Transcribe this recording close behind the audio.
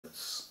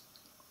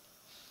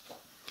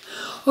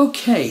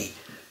Okay,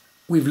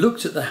 we've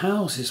looked at the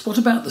houses. What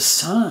about the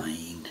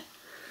sign?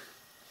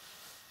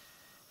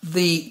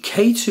 The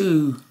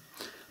Ketu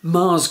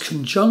Mars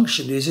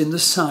conjunction is in the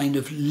sign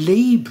of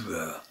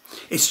Libra.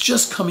 It's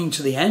just coming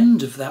to the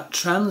end of that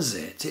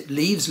transit. It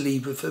leaves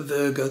Libra for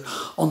Virgo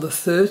on the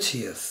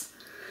 30th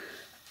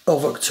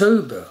of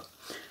October.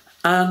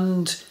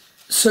 And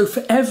so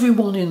for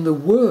everyone in the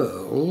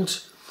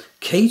world,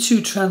 Ketu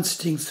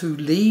transiting through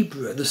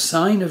Libra, the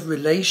sign of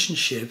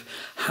relationship,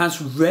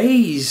 has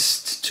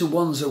raised to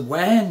one's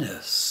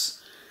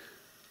awareness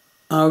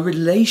our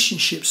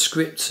relationship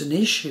scripts and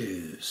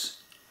issues.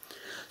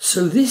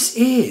 So this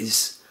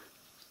is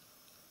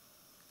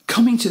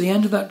coming to the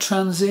end of that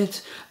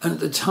transit, and at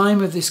the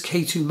time of this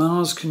Ketu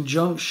Mars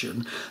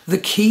conjunction, the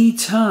key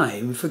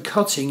time for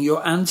cutting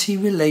your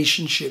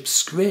anti-relationship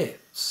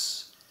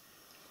scripts.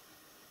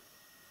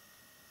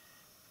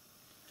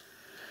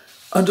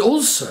 And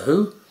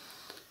also,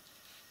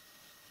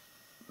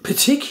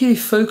 particularly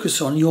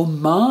focus on your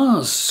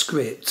Mars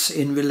scripts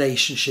in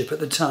relationship at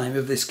the time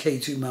of this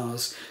Ketu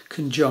Mars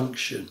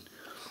conjunction.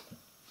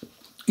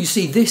 You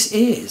see, this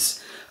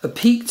is a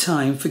peak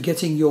time for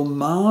getting your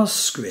Mars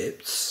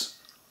scripts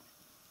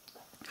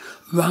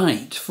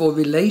right for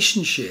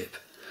relationship,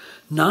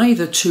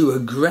 neither too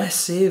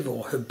aggressive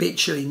or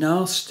habitually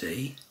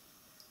nasty,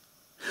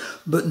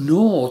 but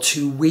nor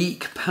too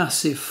weak,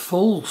 passive,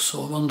 false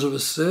or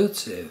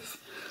under-assertive,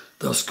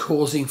 thus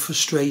causing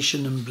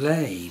frustration and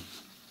blame.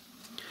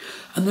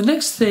 And the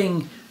next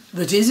thing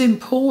that is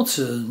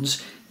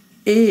important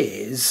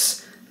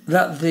is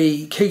that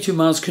the Ketu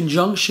Mars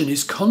conjunction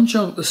is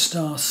conjunct the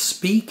star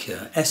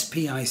Spica,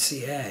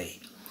 S-P-I-C-A.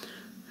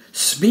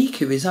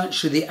 Spica is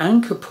actually the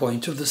anchor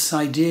point of the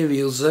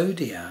sidereal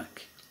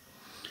zodiac.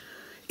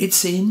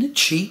 It's in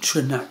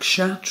Chitra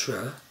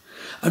Nakshatra,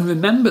 and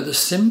remember the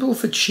symbol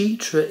for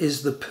Chitra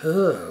is the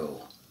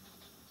pearl.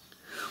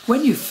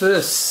 When you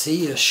first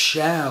see a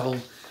shell,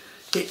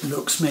 it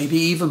looks maybe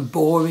even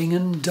boring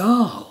and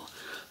dull,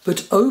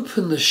 but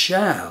open the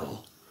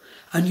shell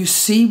and you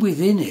see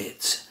within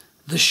it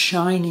the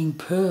shining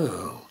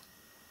pearl.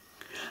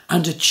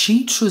 And a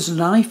Chitra's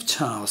life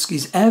task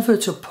is ever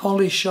to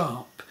polish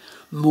up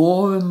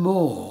more and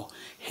more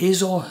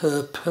his or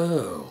her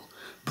pearl,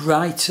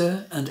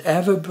 brighter and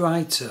ever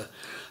brighter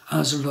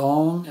as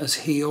long as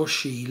he or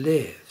she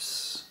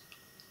lives.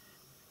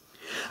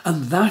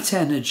 And that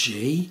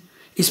energy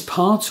is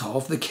part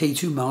of the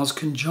Ketu Mars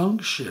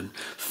conjunction,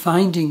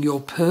 finding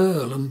your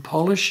pearl and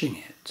polishing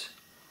it.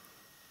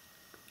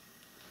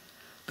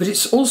 But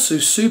it's also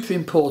super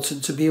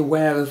important to be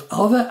aware of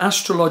other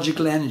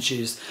astrological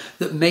energies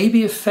that may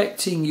be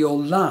affecting your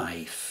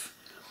life,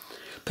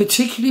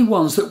 particularly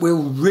ones that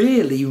will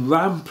really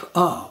ramp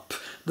up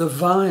the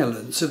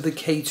violence of the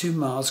Ketu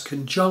Mars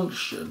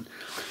conjunction.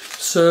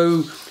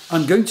 So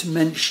I'm going to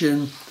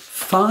mention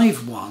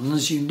 5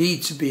 ones you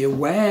need to be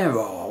aware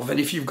of, and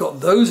if you've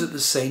got those at the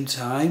same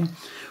time,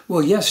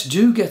 well, yes,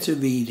 do get a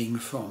reading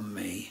from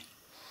me.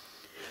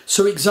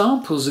 So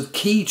examples of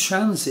key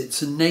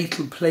transits and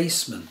natal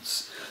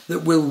placements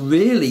that will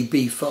really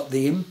beef up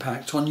the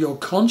impact on your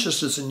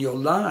consciousness and your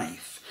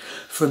life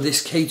from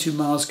this Ketu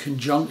Mars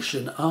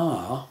conjunction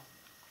are: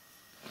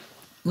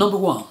 number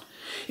 1,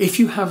 if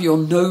you have your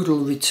nodal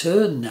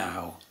return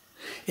now.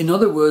 In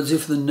other words,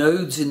 if the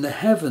nodes in the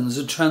heavens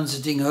are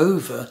transiting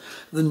over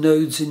the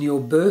nodes in your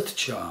birth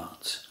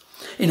chart.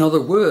 In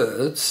other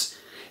words,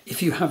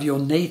 if you have your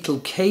natal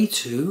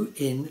Ketu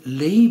in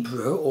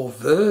Libra or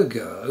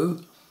Virgo,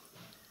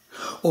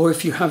 or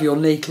if you have your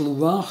natal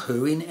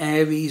Rahu in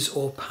Aries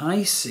or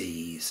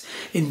Pisces.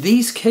 In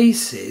these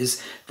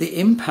cases, the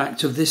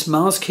impact of this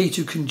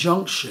Mars-Ketu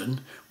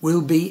conjunction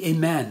will be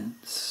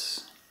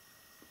immense.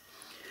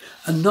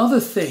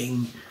 Another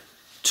thing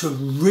to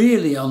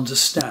really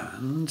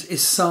understand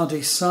is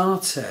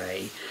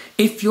Sadesate.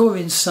 If you're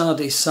in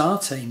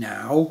Sadesate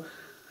now,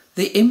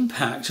 the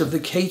impact of the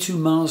Ketu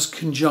Mars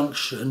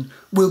conjunction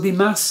will be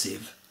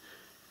massive.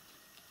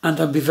 And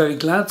I'd be very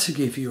glad to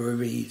give you a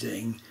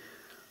reading.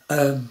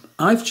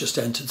 I've just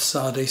entered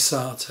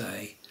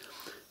Sadesate,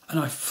 and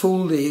I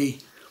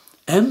fully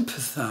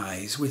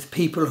empathise with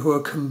people who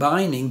are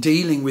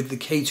dealing with the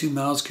Ketu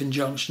Mars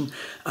conjunction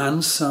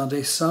and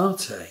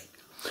Sadesate.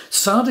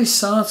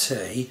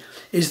 Sadesate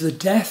is the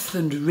death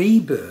and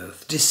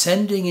rebirth,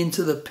 descending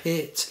into the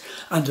pit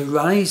and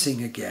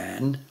arising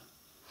again.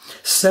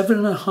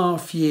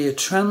 7.5-year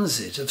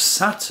transit of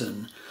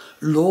Saturn,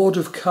 Lord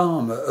of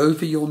Karma,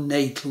 over your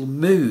natal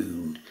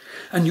moon.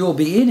 And you'll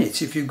be in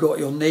it if you've got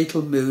your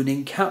natal moon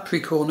in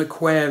Capricorn,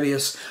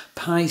 Aquarius,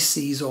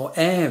 Pisces or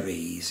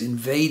Aries in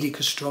Vedic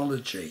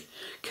astrology.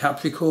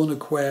 Capricorn,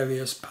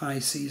 Aquarius,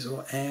 Pisces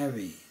or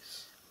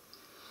Aries.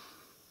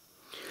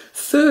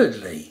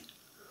 Thirdly,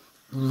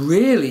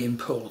 really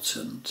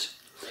important,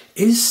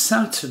 is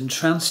Saturn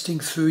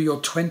transiting through your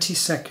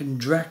 22nd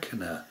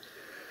Drekana.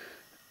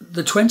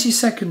 The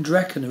 22nd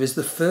Drekana is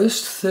the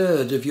first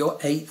third of your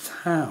 8th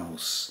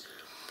house.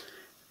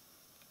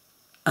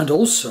 And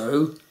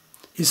also,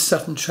 is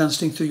Saturn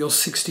transiting through your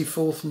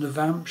 64th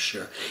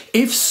Navamsha?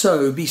 If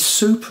so, be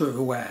super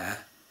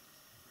aware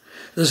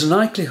There's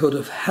likelihood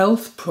of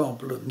health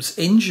problems,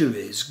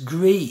 injuries,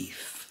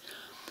 grief,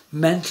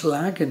 mental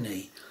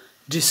agony,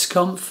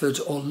 discomfort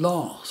or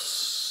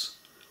loss.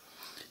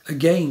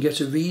 Again,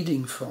 get a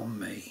reading from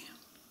me.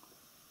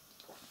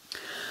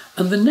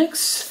 And the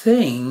next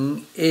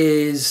thing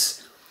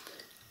is,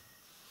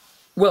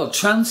 well,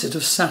 transit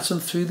of Saturn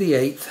through the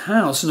 8th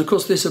house. And of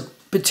course, this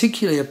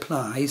particularly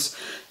applies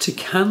to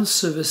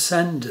Cancer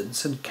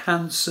ascendants and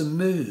Cancer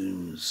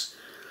moons.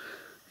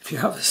 If you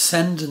have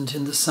ascendant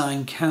in the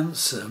sign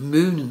Cancer,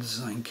 moon in the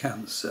sign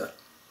Cancer,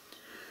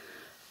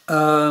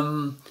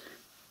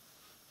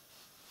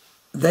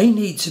 they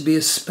need to be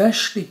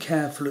especially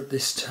careful at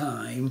this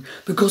time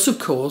because, of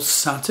course,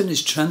 Saturn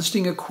is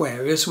transiting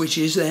Aquarius, which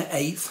is their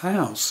 8th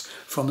house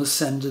from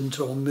ascendant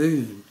or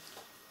moon.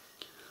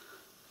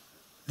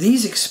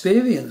 These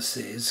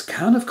experiences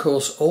can, of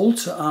course,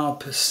 alter our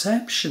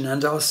perception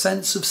and our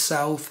sense of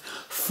self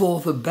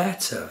for the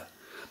better,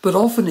 but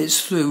often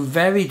it's through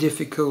very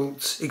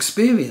difficult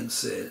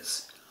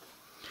experiences.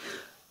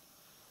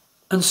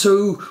 And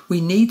so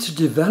we need to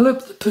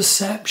develop the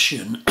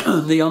perception,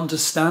 the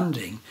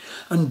understanding,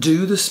 and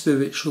do the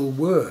spiritual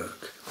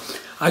work.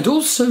 I'd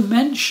also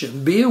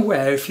mention, be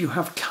aware if you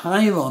have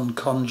Chiron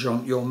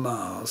conjunct your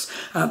Mars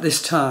at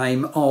this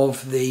time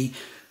of the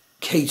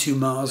Ketu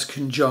Mars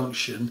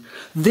Conjunction,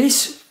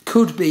 this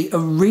could be a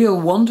real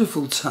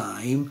wonderful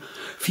time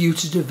for you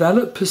to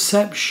develop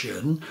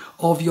perception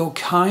of your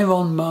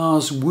Chiron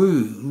Mars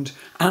wound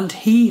and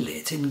heal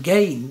it and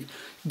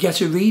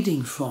get a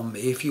reading from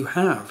me if you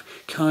have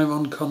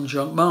Chiron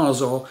conjunct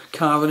Mars or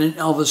Chiron in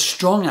other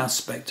strong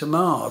aspect to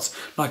Mars,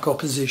 like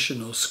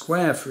opposition or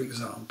square, for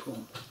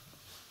example.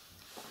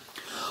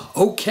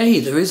 Okay,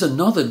 there is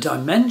another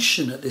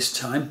dimension at this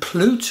time.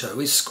 Pluto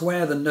is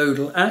square the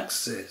nodal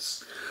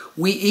axis.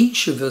 We,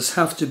 each of us,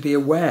 have to be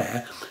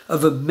aware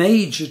of a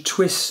major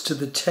twist to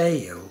the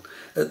tail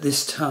at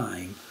this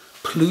time.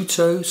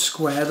 Pluto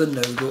square the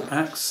nodal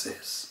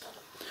axis.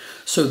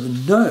 So the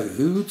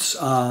nodes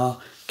are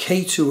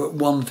Ketu at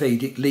 1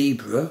 Vedic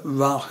Libra,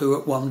 Rahu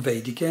at 1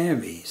 Vedic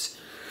Aries.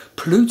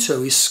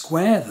 Pluto is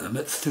square them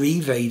at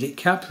 3 Vedic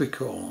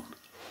Capricorn.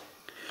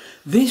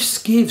 This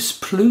gives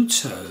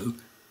Pluto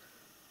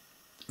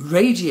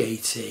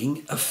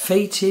radiating a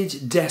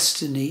fated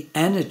destiny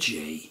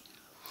energy.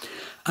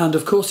 And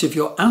of course, if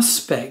you're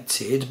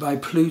aspected by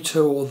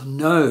Pluto or the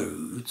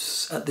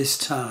nodes at this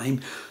time,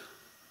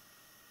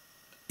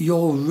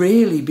 you'll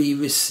really be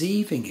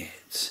receiving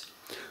it.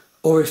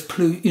 Or if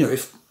Pluto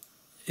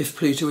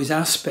is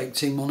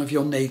aspecting one of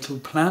your natal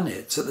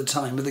planets at the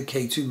time of the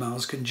Ketu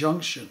Mars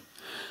Conjunction,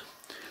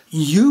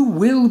 you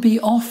will be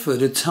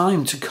offered a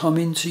time to come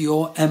into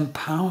your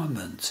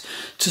empowerment,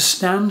 to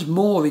stand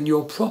more in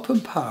your proper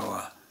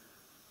power,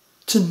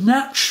 to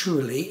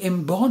naturally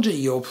embody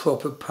your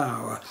proper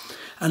power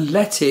and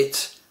let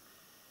it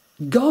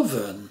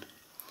govern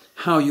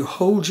how you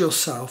hold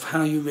yourself,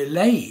 how you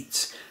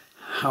relate,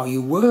 how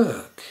you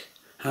work,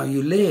 how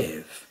you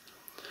live,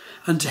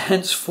 and to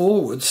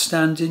henceforward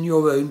stand in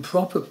your own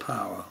proper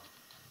power.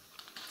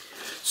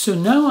 So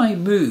now I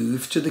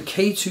move to the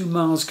Ketu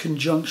Mars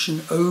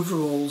Conjunction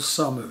overall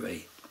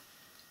summary.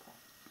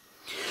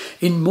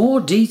 In more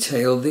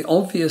detail, the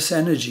obvious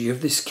energy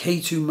of this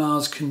Ketu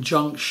Mars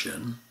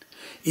Conjunction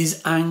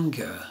is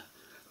anger,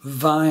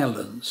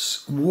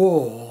 violence,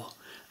 war,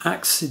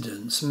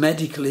 accidents,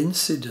 medical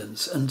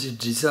incidents, and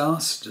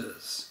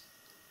disasters.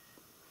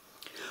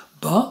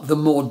 But the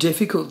more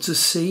difficult to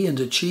see and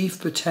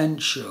achieve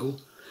potential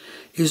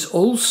is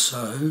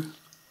also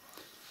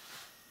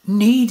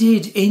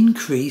needed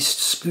increased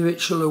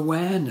spiritual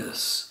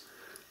awareness,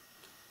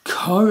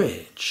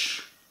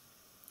 courage,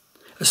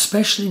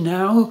 especially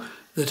now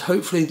that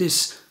hopefully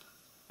this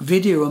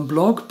video and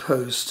blog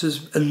post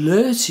has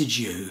alerted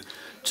you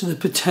to the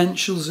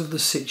potentials of the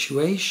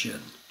situation.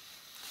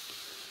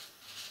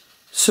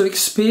 So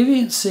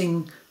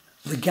experiencing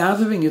the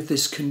gathering of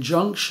this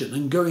conjunction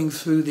and going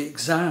through the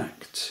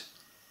exact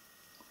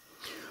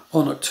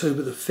on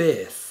October the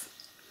 5th,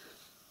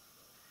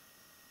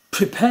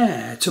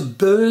 prepare to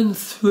burn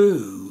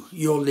through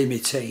your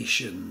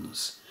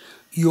limitations,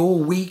 your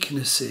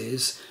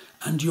weaknesses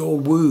and your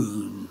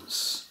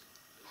wounds.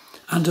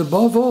 And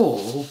above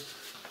all,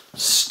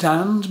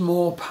 stand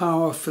more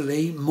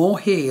powerfully, more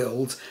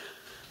healed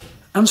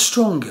and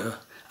stronger,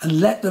 and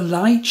let the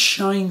light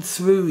shine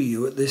through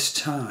you at this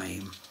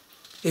time.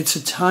 It's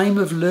a time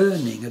of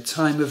learning, a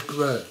time of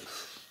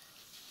growth.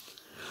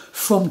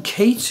 From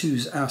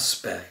Ketu's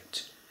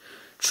aspect,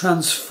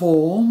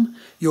 transform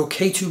your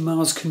Ketu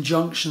Mars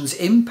Conjunction's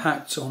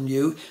impact on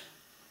you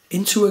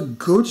into a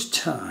good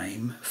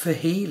time for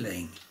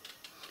healing.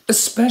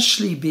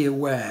 Especially be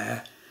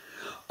aware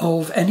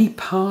of any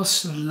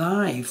past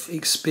life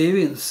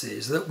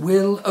experiences that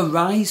will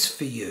arise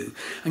for you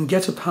and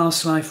get a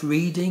past life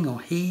reading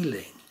or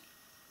healing.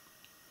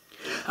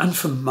 And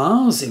for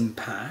Mars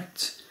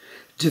impact,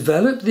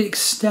 develop the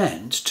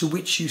extent to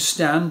which you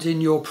stand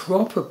in your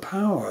proper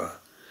power,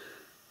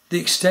 the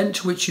extent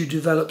to which you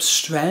develop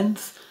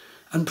strength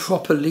and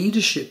proper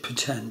leadership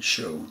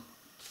potential.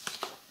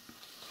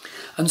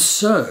 And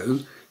so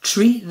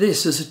treat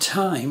this as a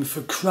time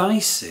for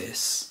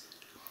crisis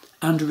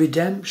and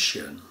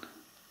redemption.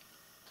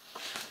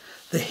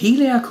 The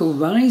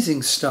heliacal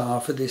rising star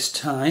for this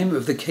time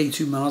of the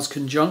Ketu Mars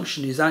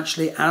conjunction is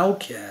actually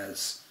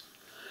Alkes,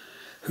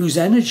 whose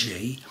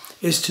energy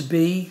is to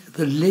be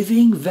the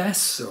living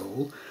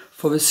vessel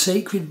for a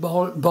sacred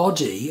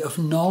body of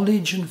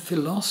knowledge and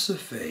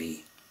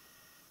philosophy.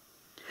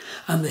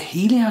 And the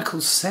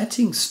heliacal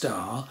setting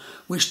star,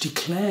 which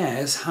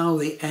declares how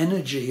the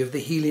energy of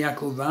the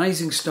heliacal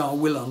rising star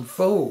will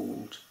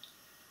unfold,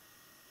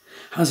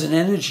 has an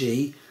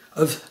energy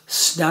of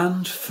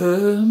stand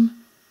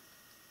firm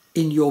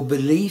in your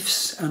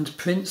beliefs and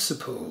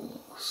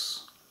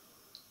principles.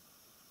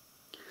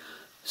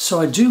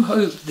 So I do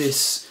hope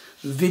this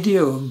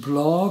video and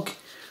blog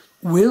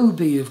will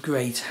be of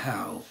great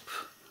help.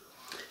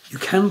 You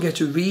can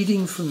get a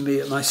reading from me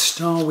at my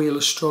Star Wheel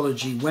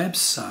Astrology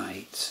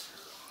website.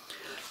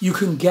 You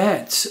can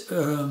get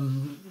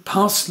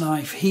past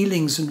life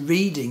healings and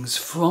readings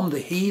from the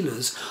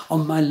healers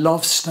on my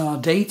Love Star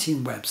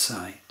dating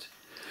website.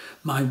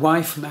 My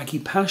wife Maggie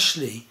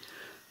Pashley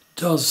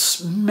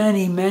does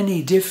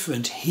many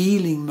different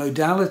healing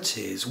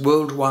modalities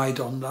worldwide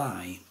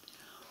online.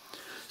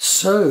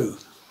 So,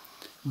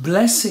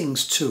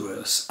 blessings to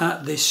us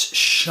at this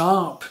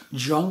sharp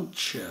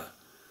juncture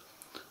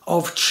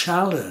of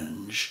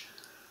challenge,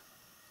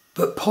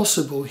 but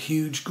possible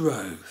huge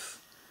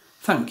growth.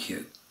 Thank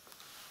you.